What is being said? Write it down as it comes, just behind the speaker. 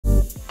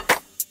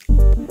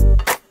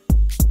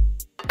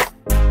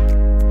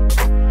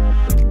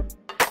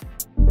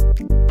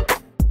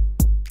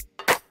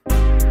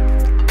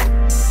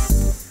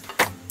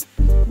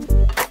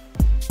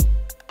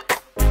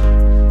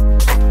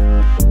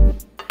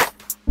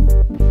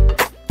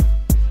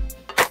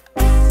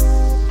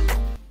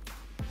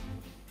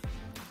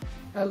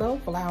Hello,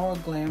 Flower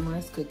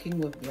Glamorous Cooking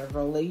with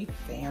Beverly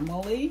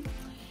family.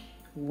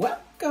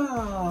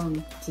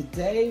 Welcome!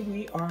 Today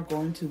we are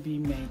going to be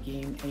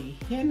making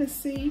a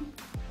Hennessy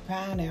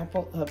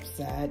pineapple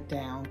upside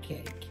down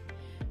cake.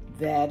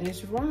 That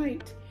is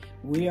right.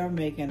 We are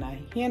making a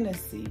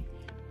Hennessy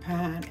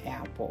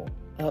pineapple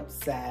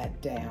upside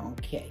down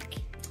cake.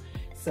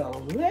 So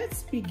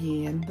let's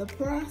begin the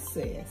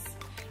process.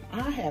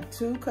 I have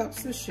 2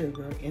 cups of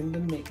sugar in the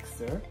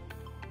mixer.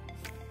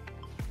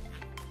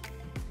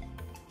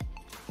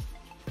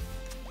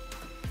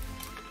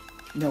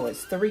 No,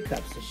 it's 3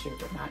 cups of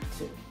sugar, not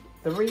 2.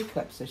 3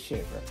 cups of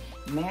sugar.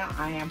 Now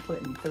I am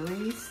putting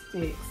 3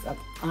 sticks of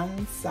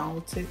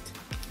unsalted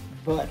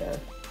butter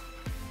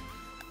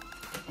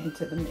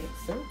into the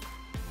mixer.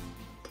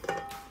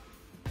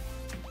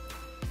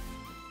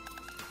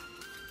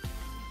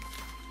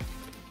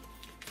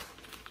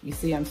 You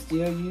see, I'm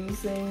still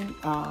using,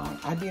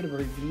 I did a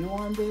review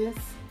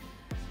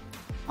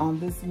on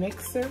this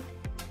mixer,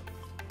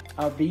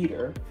 a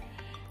beater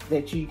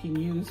that you can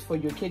use for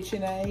your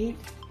KitchenAid.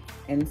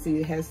 And see,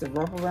 it has the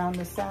rubber around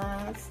the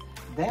sides.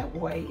 That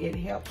way it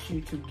helps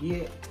you to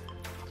get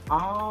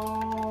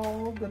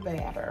all the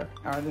batter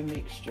or the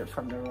mixture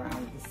from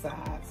around the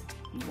sides.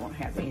 You won't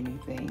have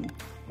anything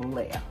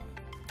left.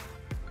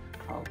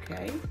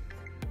 Okay.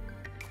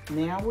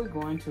 Now we're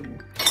going to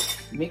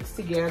mix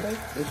together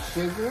the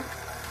sugar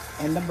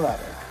and the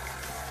butter.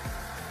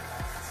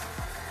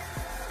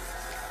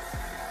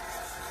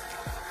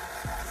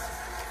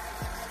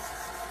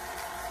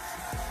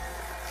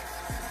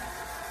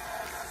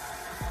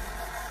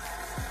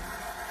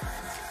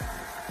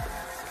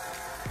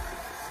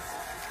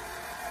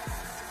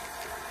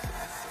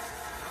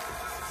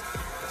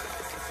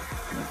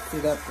 Mix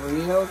it up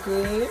real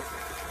good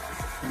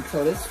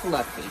until it's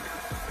fluffy.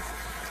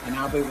 And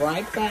I'll be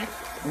right back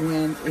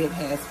when it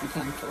has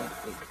become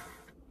fluffy.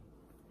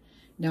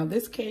 Now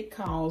this cake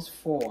calls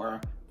for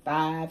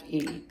 5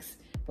 eggs,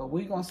 but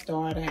we're gonna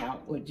start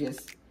out with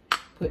just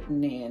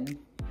putting in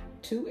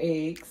 2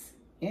 eggs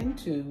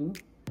into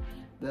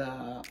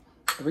the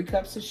 3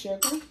 cups of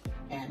sugar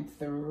and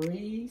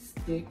 3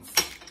 sticks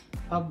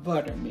of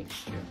butter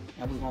mixture.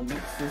 And we're gonna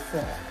mix this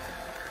up.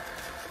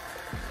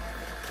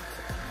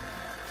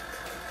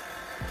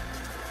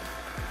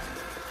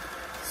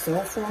 So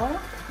far,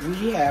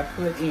 we have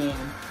put in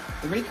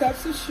 3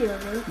 cups of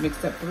sugar,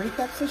 mixed up 3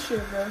 cups of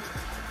sugar,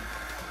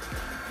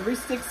 3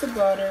 sticks of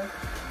butter,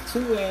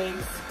 2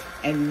 eggs,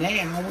 and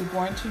now we're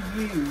going to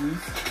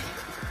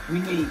we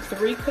need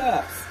 3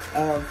 cups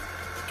of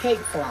cake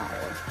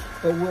flour,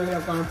 but we're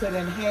going to put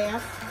in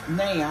half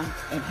now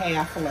and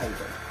half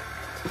later.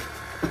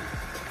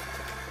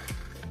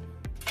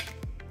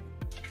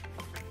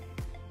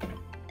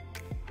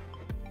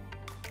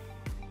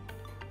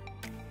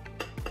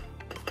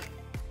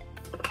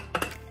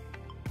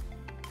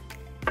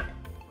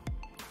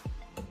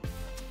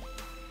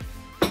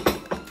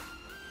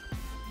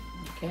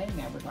 Okay,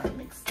 now we're going to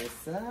mix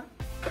this up.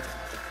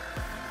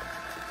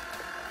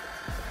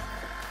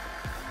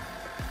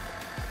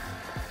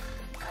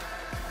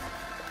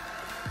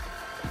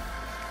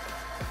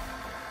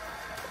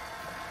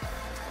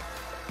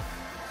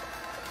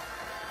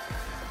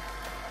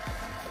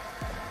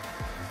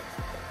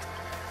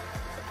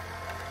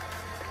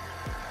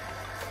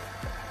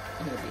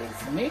 It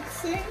is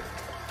mixing.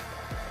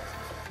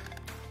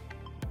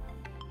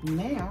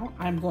 Now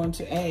I'm going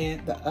to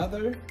add the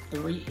other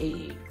 3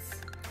 eggs.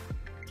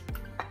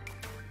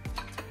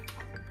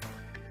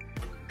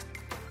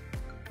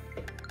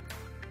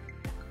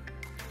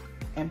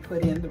 And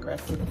put in the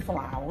rest of the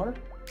flour.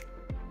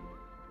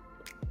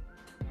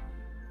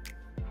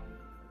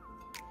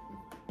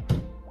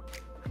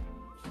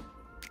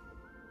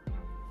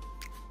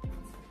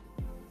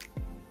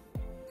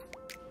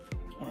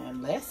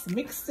 And let's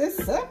mix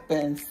this up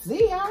and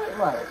see how it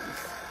rolls.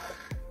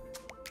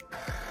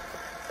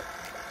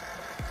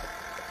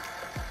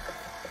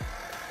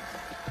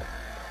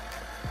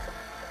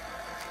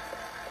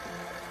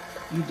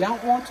 You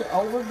don't want to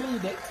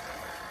overbeat it,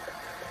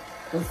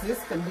 because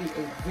this can be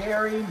a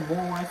very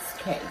moist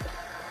cake.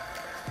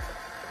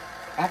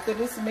 After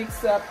this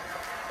mix up,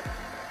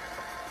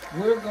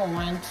 we're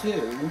going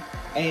to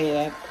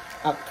add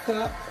a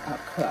cup,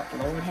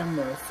 Lord have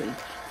mercy,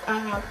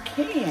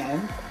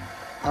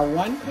 a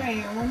 1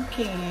 pound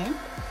can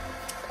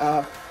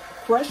of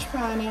crushed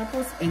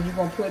pineapples, and you're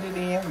gonna put it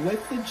in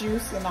with the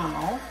juice and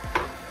all,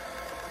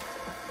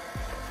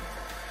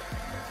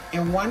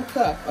 and 1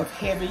 cup of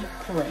heavy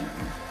cream.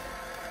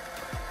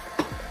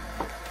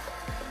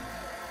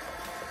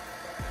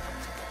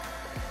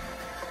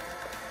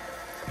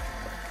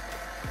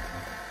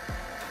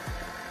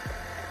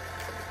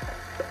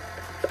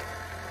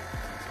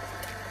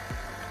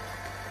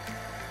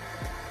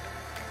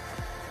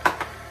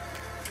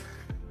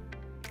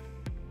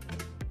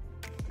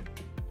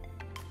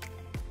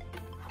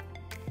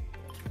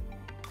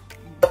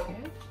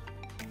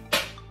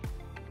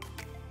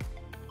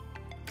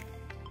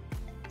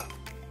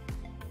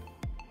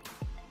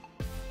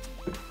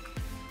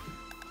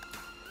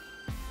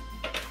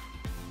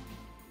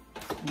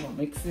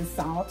 mix this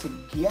all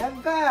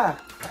together.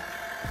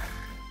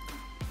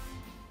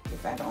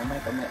 If I don't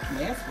make a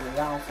mess, we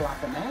all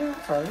flopping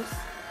out first.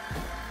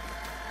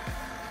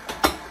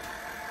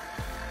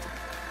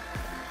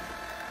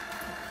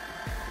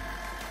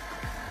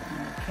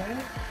 Okay,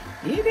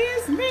 it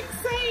is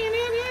mixing,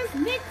 it is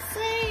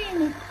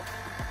mixing.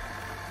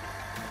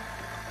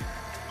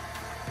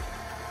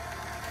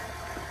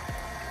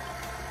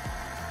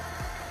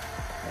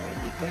 There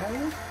you go.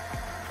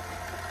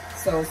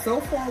 So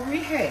far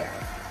we have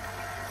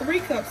 3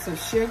 cups of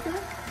sugar,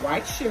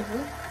 white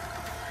sugar,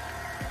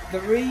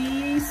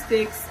 3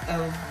 sticks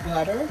of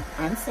butter,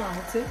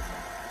 unsalted,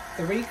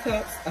 3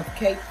 cups of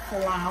cake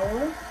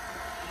flour,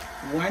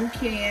 1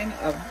 can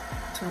of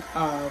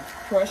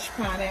crushed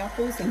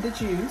pineapples in the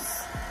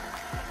juice,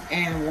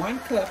 and 1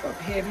 cup of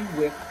heavy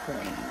whipped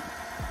cream.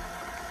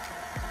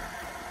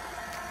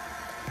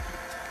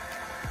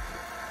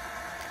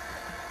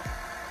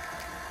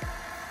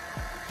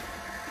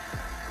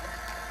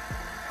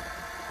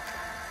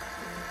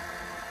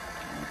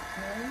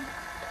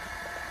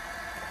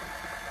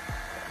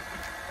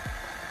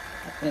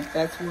 I think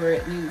that's where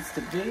it needs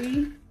to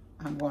be.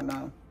 I'm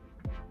gonna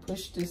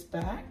push this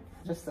back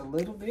just a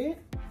little bit.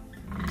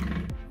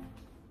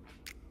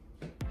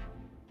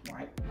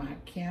 Wipe my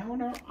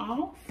counter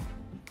off.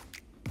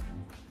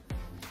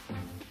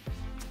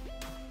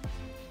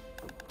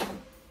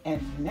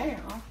 And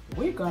now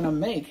we're gonna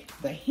make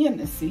the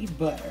Hennessy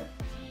butter.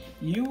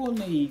 You will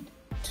need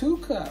 2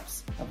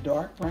 cups of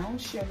dark brown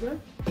sugar,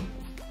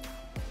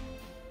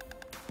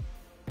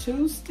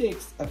 2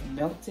 sticks of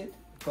melted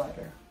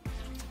butter,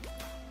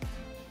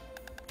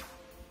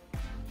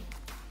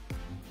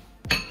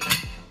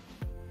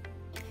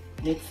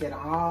 mix it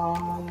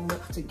all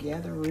up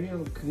together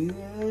real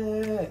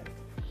good.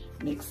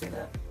 Mix it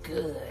up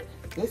good.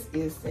 This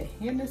is the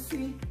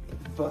Hennessy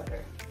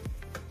butter.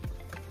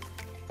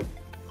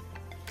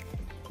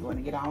 You want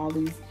to get all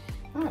these,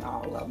 not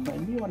all of them, but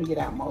you want to get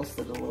out most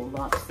of the little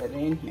lumps that are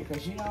in here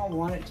because you don't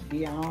want it to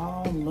be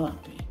all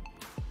lumpy.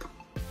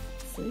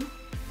 See?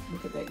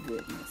 Look at that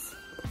goodness.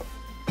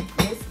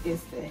 This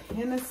is the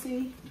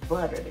Hennessy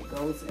butter that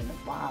goes in the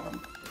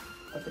bottom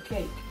of the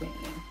cake pan.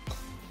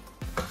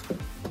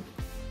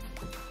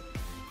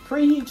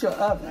 Preheat your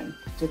oven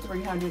to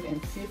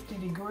 350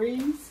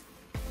 degrees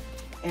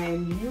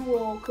and you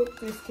will cook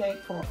this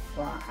cake for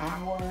an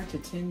hour to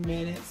 10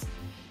 minutes.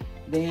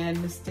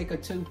 Then stick a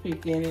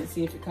toothpick in it,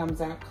 see if it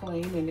comes out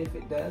clean, and if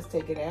it does,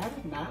 take it out.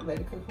 If not, let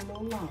it cook a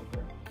little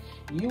longer.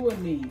 You will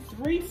need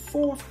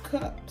 3/4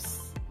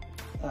 cups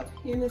of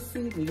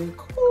Hennessy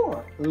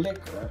liquor,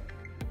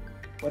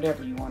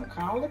 whatever you want to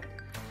call it.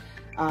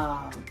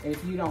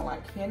 If you don't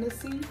like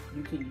Hennessy,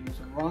 you can use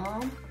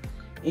rum,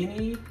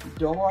 any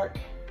dark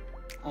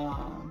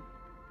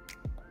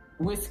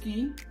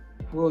whiskey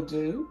will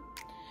do,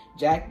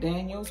 Jack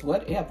Daniels,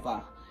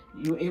 whatever.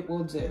 It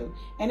will do.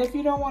 And if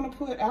you don't want to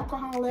put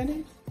alcohol in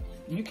it,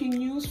 you can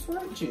use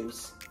fruit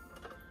juice.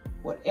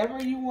 Whatever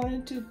you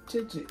wanted to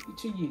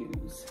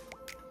use.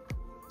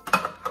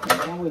 And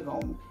now we're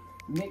going to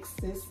mix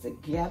this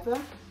together.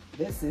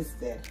 This is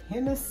the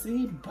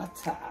Hennessy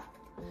butter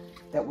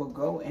that will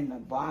go in the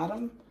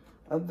bottom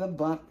of the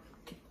bundt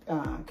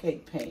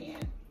cake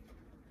pan.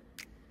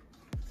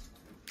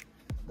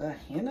 The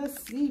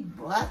Hennessy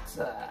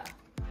butter.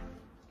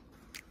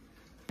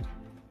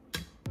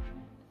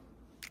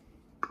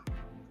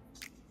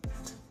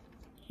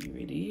 Here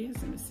it is.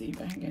 Let me see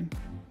if I can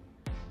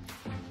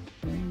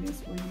bring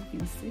this where you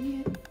can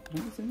see it.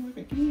 Doesn't work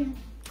again.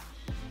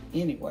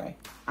 Anyway,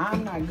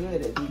 I'm not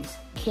good at these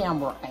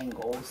camera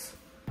angles.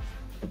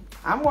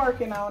 I'm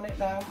working on it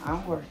though.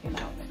 I'm working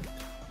on it.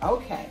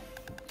 Okay.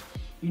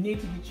 You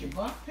need to get your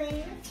bundt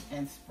pan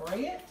and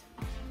spray it.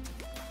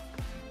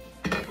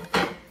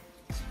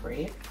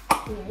 Spray it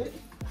good.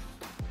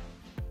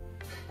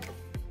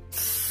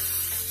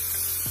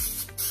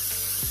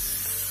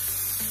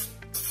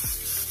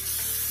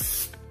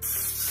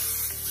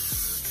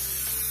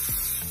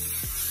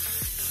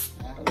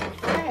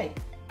 Okay.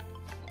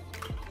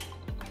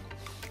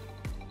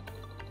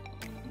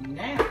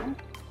 Now,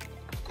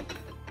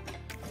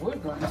 we're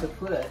going to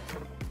put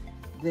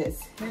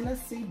this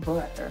Hennessy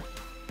butter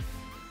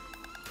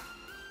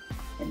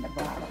in the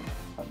bottom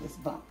of this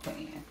bundt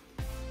pan.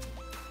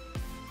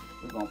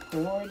 We're going to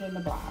pour it in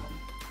the bottom.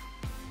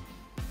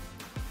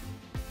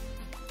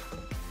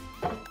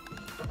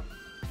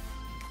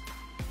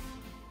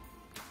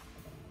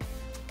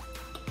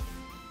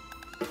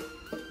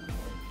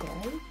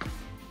 Okay.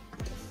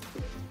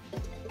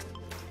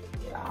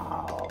 Get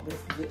all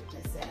this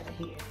goodness out of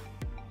here.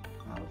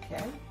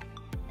 Okay.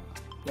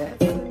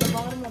 That's in the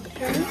bottom of the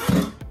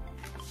pan.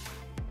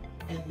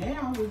 And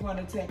now we're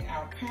going to take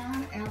our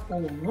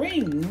pineapple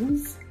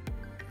rings.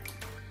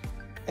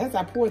 As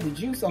I pour the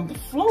juice on the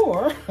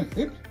floor,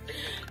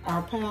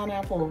 our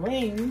pineapple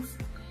rings,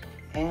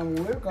 and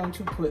we're going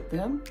to put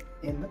them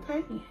in the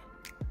pan.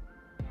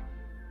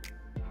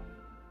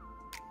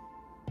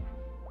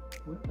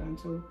 We're going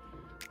to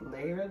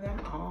layer them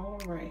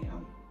all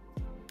around.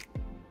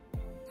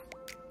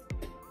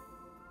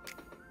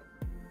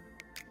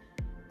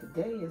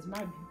 Today is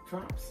my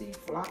dropsy,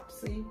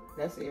 flopsy.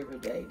 That's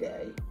everyday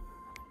day.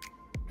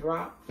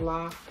 Drop,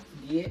 flop,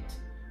 get.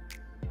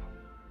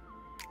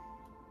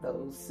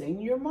 Those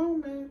senior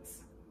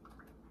moments.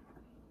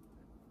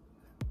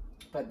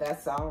 But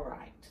that's all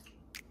right.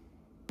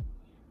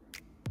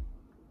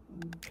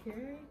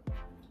 Okay.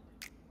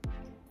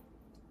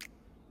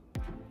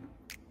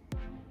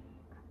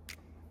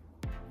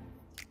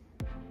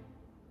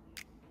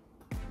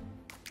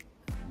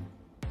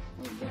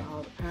 We get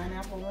all the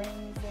pineapple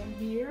rings in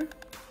here.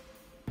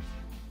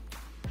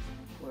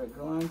 We're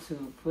going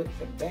to put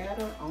the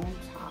batter on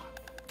top.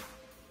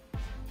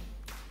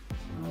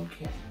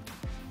 Okay.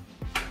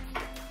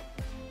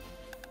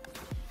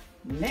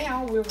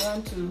 Now we're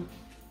going to,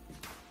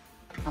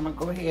 I'm going to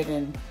go ahead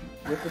and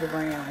whip it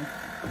around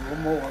a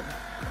little more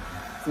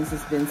since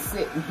it's been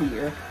sitting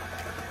here.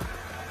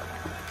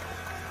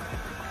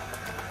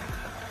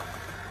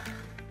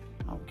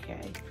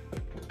 Okay.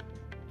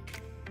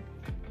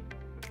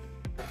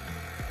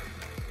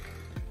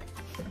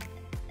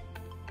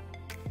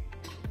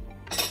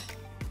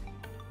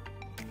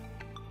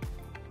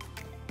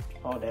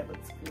 Oh, that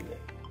looks good.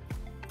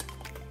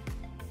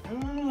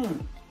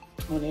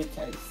 Oh, it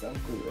tastes so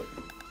good.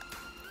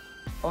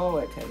 Oh,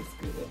 it tastes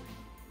good.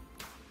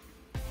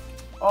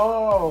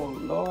 Oh,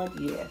 Lord,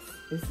 yes.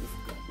 This is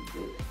going to be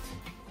good.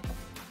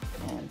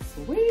 And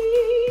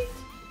sweet.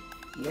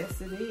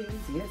 Yes, it is.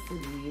 Yes,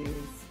 it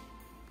is.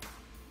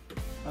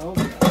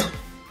 Okay.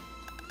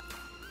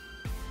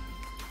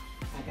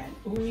 I got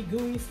ooey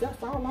gooey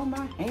stuff all on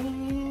my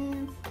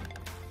hands.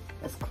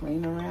 Let's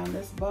clean around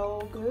this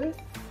bowl good.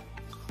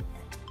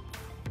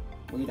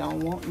 We don't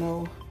want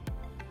no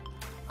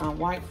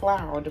white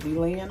flour to be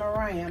laying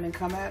around and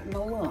come out in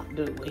a lump,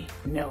 do we?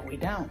 No, we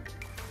don't.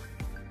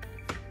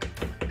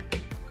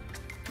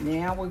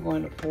 Now we're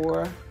going to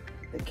pour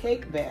the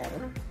cake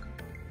batter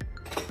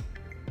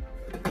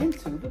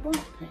into the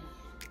bundt pan.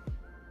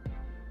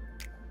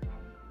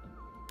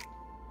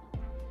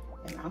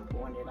 And I'm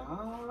pouring it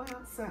all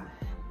outside.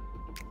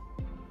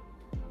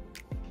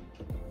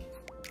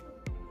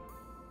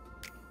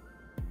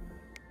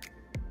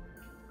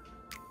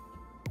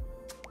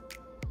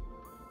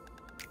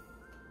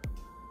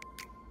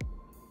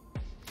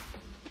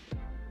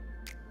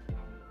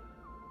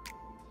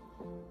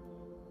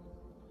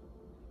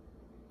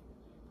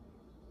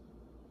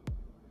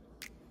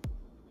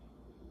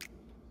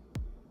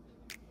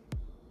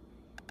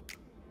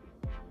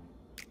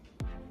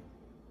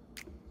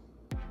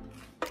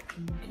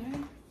 Okay.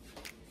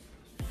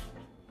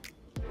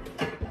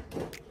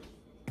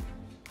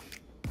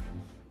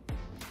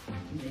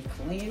 And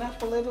clean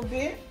up a little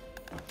bit.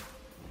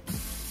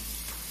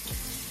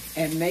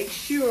 And make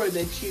sure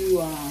that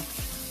you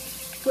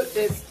put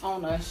this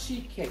on a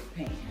sheet cake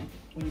pan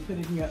when you put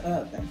it in your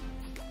oven,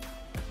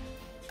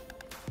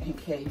 in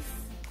case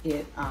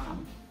it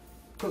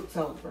cooks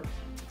over.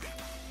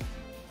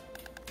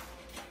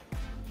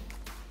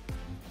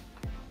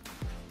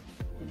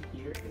 And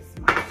here is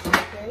my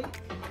sheet cake.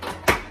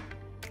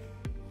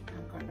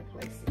 I'm going to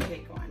place the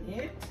cake on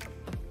it.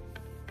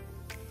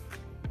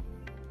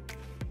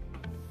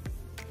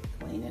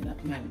 Cleaning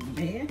up my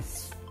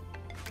mess.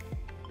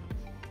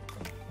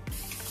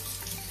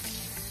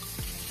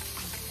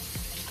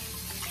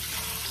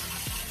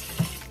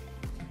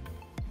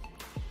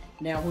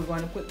 Now we're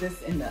going to put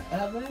this in the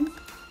oven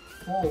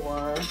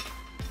for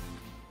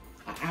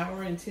an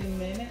hour and 10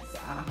 minutes,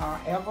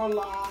 however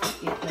long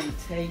it may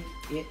take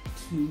it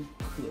to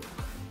cook.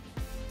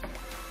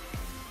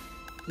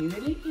 Here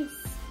it is.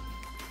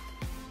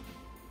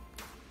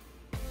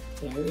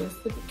 There is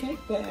the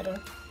cake batter.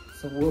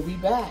 So we'll be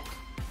back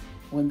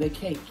when the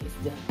cake is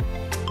done.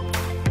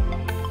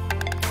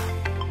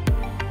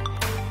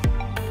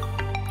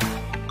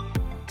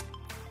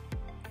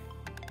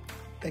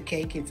 The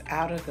cake is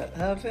out of the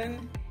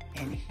oven,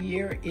 and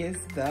here is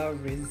the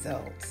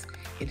results.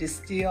 It is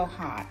still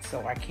hot,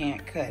 so I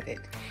can't cut it.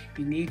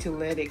 You need to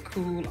let it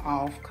cool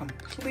off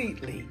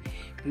completely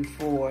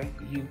before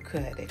you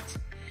cut it.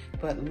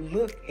 But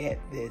look at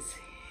this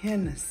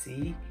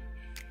Hennessy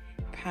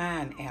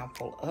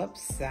pineapple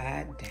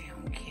upside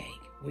down cake.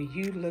 Will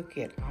you look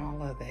at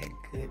all of that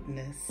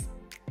goodness?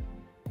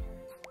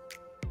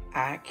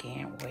 I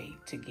can't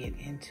wait to get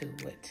into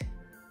it.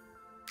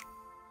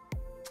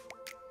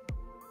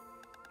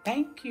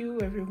 Thank you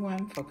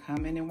everyone for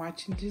coming and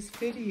watching this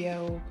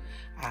video.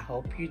 I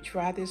hope you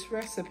try this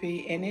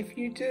recipe, and if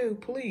you do,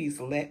 please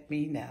let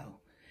me know.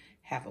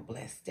 Have a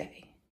blessed day.